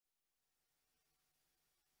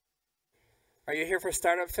Are you here for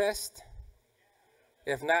StartupFest?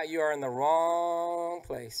 If not, you are in the wrong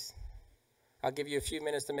place. I'll give you a few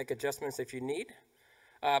minutes to make adjustments if you need.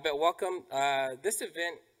 But welcome. This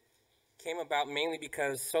event came about mainly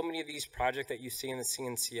because so many of these projects that you see in the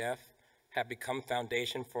CNCF have become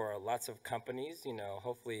foundation for lots of companies. You know,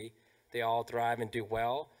 hopefully they all thrive and do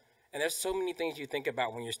well. And there's so many things you think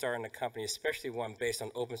about when you're starting a company, especially one based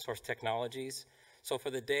on open source technologies. So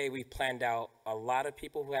for the day, we planned out a lot of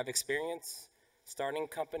people who have experience starting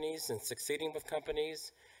companies and succeeding with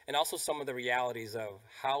companies, and also some of the realities of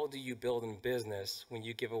how do you build in business when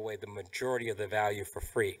you give away the majority of the value for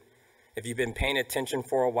free. If you've been paying attention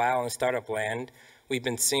for a while in startup land, we've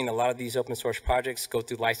been seeing a lot of these open source projects go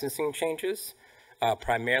through licensing changes,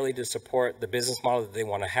 primarily to support the business model that they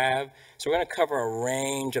want to have. So we're going to cover a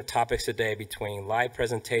range of topics today, between live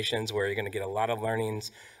presentations where you're going to get a lot of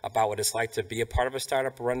learnings about what it's like to be a part of a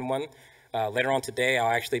startup, run one. Later on today, I'll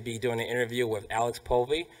actually be doing an interview with Alex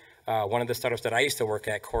Povey, one of the startups that I used to work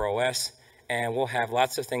at, CoreOS, and we'll have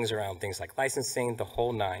lots of things around things like licensing, the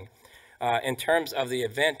whole nine. In terms of the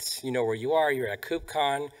event, you know where you are. You're at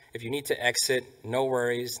KubeCon. If you need to exit, no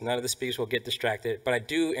worries. None of the speakers will get distracted, but I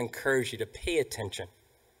do encourage you to pay attention.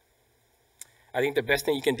 I think the best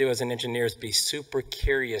thing you can do as an engineer is be super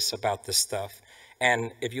curious about this stuff.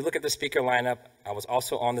 And if you look at the speaker lineup, I was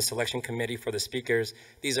also on the selection committee for the speakers.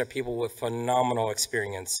 These are people with phenomenal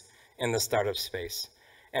experience in the startup space.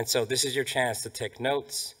 And so this is your chance to take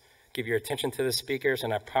notes, give your attention to the speakers,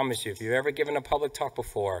 and I promise you, if you've ever given a public talk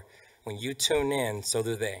before, when you tune in, so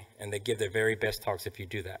do they, and they give their very best talks if you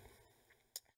do that.